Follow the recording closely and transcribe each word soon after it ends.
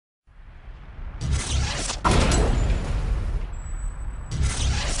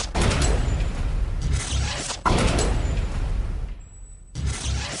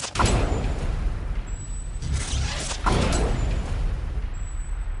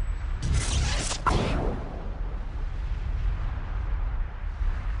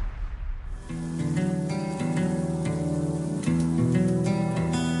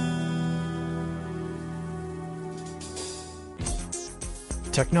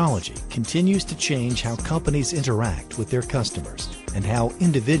technology continues to change how companies interact with their customers and how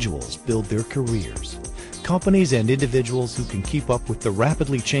individuals build their careers. Companies and individuals who can keep up with the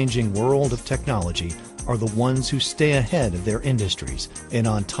rapidly changing world of technology are the ones who stay ahead of their industries and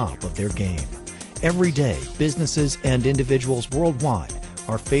on top of their game. Every day, businesses and individuals worldwide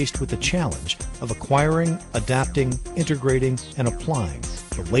are faced with the challenge of acquiring, adapting, integrating, and applying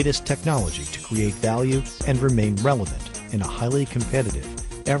the latest technology to create value and remain relevant in a highly competitive,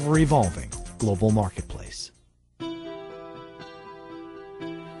 ever-evolving global marketplace. The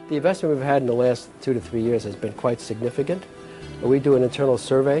investment we've had in the last 2 to 3 years has been quite significant. We do an internal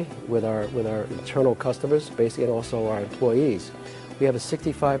survey with our internal customers, basically, and also our employees. We have a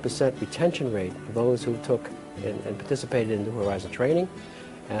 65% retention rate for those who took and participated in New Horizon training,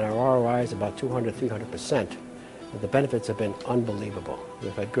 and our ROI is about 200, 300%. The benefits have been unbelievable.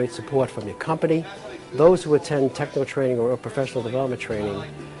 We've had great support from your company. Those who attend technical training or professional development training,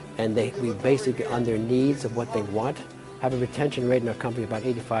 and we basically, on their needs of what they want, have a retention rate in our company about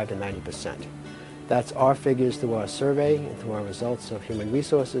 85 to 90%. That's our figures through our survey and through our results of human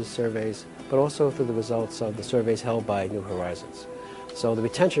resources surveys, but also through the results of the surveys held by New Horizons. So the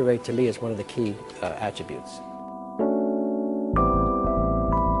retention rate to me is one of the key attributes.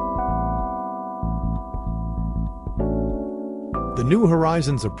 The New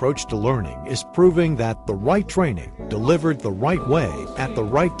Horizons approach to learning is proving that the right training, delivered the right way at the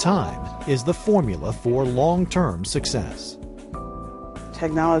right time, is the formula for long-term success.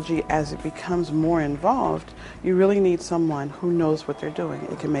 Technology, as it becomes more involved, you really need someone who knows what they're doing.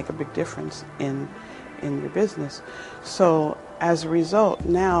 It can make a big difference in your business. So as a result,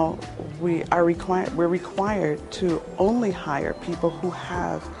 now we're required to only hire people who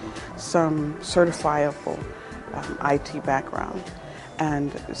have some certifiable IT background.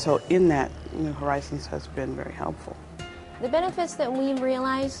 And so in that, New Horizons has been very helpful. The benefits that we've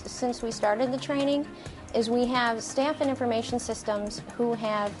realized since we started the training is we have staff and information systems who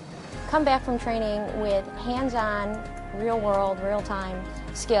have come back from training with hands-on, real-world, real-time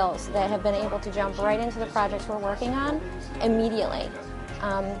skills that have been able to jump right into the projects we're working on immediately.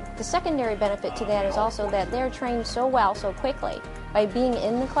 The secondary benefit to that is also that they're trained so well, so quickly, by being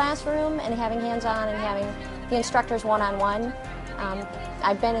in the classroom and having hands-on and having the instructors one-on-one.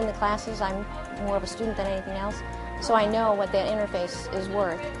 I've been in the classes. I'm more of a student than anything else, so I know what that interface is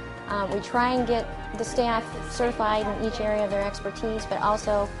worth. We try and get the staff certified in each area of their expertise, but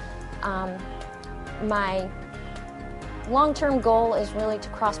also my long-term goal is really to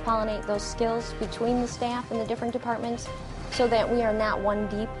cross-pollinate those skills between the staff and the different departments so that we are not one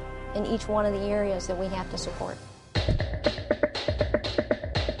deep in each one of the areas that we have to support.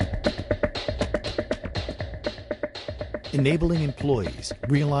 Enabling employees,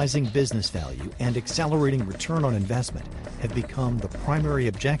 realizing business value, and accelerating return on investment have become the primary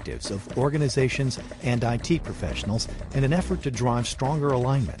objectives of organizations and IT professionals in an effort to drive stronger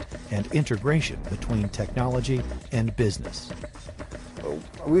alignment and integration between technology and business.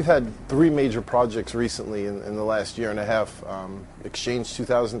 We've had 3 major projects recently in the last year and a half. Exchange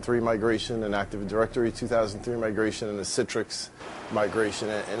 2003 migration, an Active Directory 2003 migration, and a Citrix migration.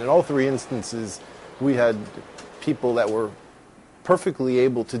 And in all 3 instances, we had people that were perfectly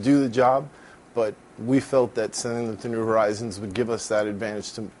able to do the job, but we felt that sending them to New Horizons would give us that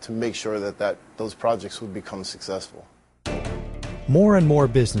advantage to make sure that those projects would become successful. More and more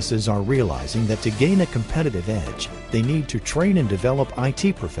businesses are realizing that to gain a competitive edge, they need to train and develop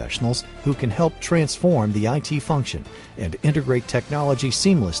IT professionals who can help transform the IT function and integrate technology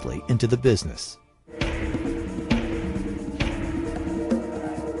seamlessly into the business.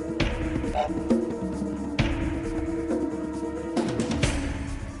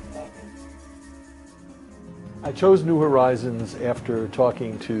 I chose New Horizons after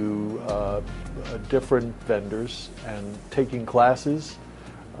talking to different vendors and taking classes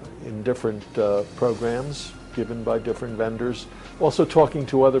in different programs given by different vendors. Also talking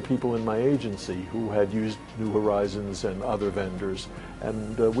to other people in my agency who had used New Horizons and other vendors.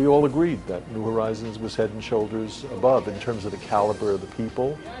 And we all agreed that New Horizons was head and shoulders above in terms of the caliber of the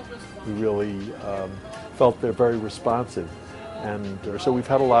people. We really felt they're very responsive. And so we've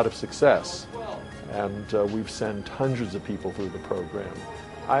had a lot of success. And we've sent hundreds of people through the program.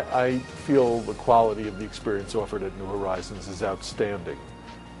 I feel the quality of the experience offered at New Horizons is outstanding,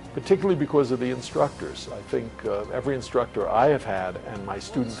 particularly because of the instructors. I think every instructor I have had and my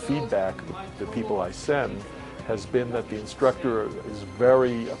student feedback, the people I send, has been that the instructor is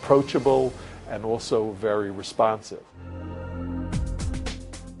very approachable and also very responsive.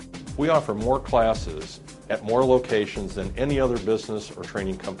 We offer more classes at more locations than any other business or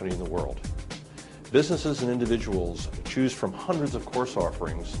training company in the world. Businesses and individuals choose from hundreds of course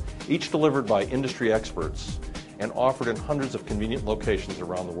offerings, each delivered by industry experts and offered in hundreds of convenient locations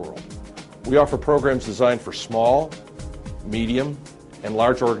around the world. We offer programs designed for small, medium, and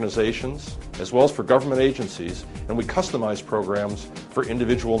large organizations, as well as for government agencies, and we customize programs for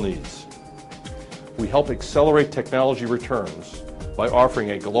individual needs. We help accelerate technology returns by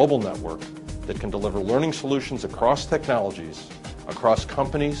offering a global network that can deliver learning solutions across technologies, across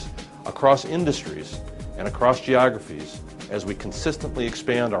companies, across industries, and across geographies as we consistently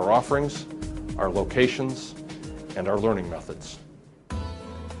expand our offerings, our locations, and our learning methods.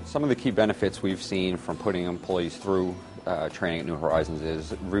 Some of the key benefits we've seen from putting employees through training at New Horizons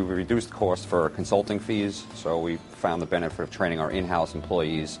is we reduced costs for consulting fees, so we found the benefit of training our in-house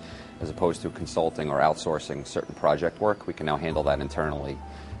employees as opposed to consulting or outsourcing certain project work. We can now handle that internally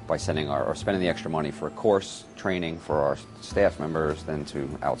by spending the extra money for a course training for our staff members than to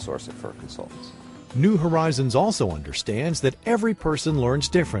outsource it for consultants. New Horizons also understands that every person learns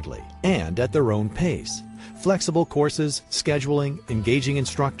differently and at their own pace. Flexible courses, scheduling, engaging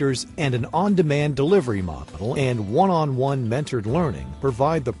instructors, and an on-demand delivery model and one-on-one mentored learning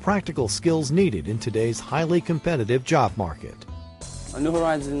provide the practical skills needed in today's highly competitive job market. New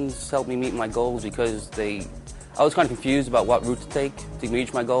Horizons helped me meet my goals because I was kind of confused about what route to take to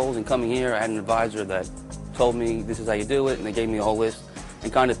reach my goals, and coming here I had an advisor that told me this is how you do it, and they gave me a whole list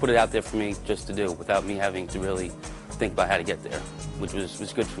and kind of put it out there for me just to do without me having to really think about how to get there, which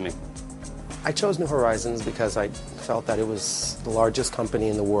was good for me. I chose New Horizons because I felt that it was the largest company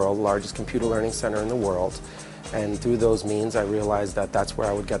in the world, largest computer learning center in the world, and through those means I realized that that's where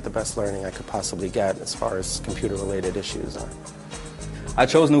I would get the best learning I could possibly get as far as computer-related issues are. I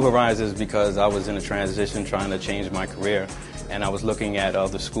chose New Horizons because I was in a transition trying to change my career, and I was looking at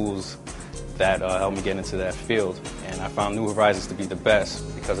other schools that helped me get into that field, and I found New Horizons to be the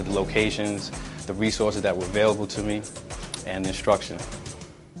best because of the locations, the resources that were available to me, and the instruction.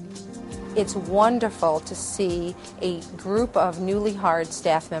 It's wonderful to see a group of newly hired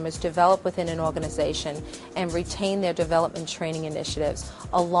staff members develop within an organization and retain their development training initiatives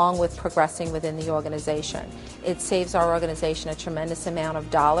along with progressing within the organization. It saves our organization a tremendous amount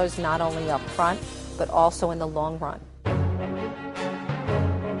of dollars, not only up front, but also in the long run.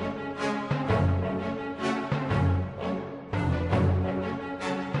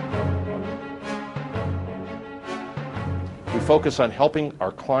 We focus on helping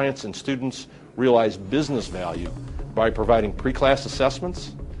our clients and students realize business value by providing pre-class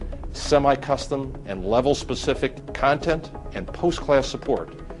assessments, semi-custom and level-specific content, and post-class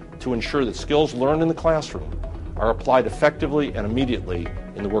support to ensure that skills learned in the classroom are applied effectively and immediately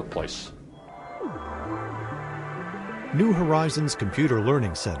in the workplace. New Horizons Computer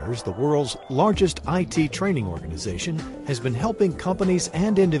Learning Centers, the world's largest IT training organization, has been helping companies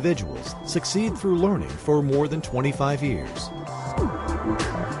and individuals succeed through learning for more than 25 years.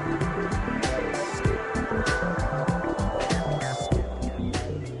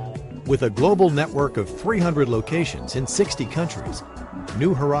 With a global network of 300 locations in 60 countries,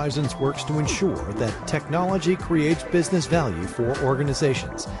 New Horizons works to ensure that technology creates business value for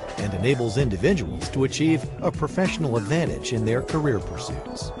organizations and enables individuals to achieve a professional advantage in their career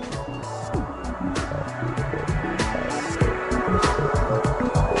pursuits.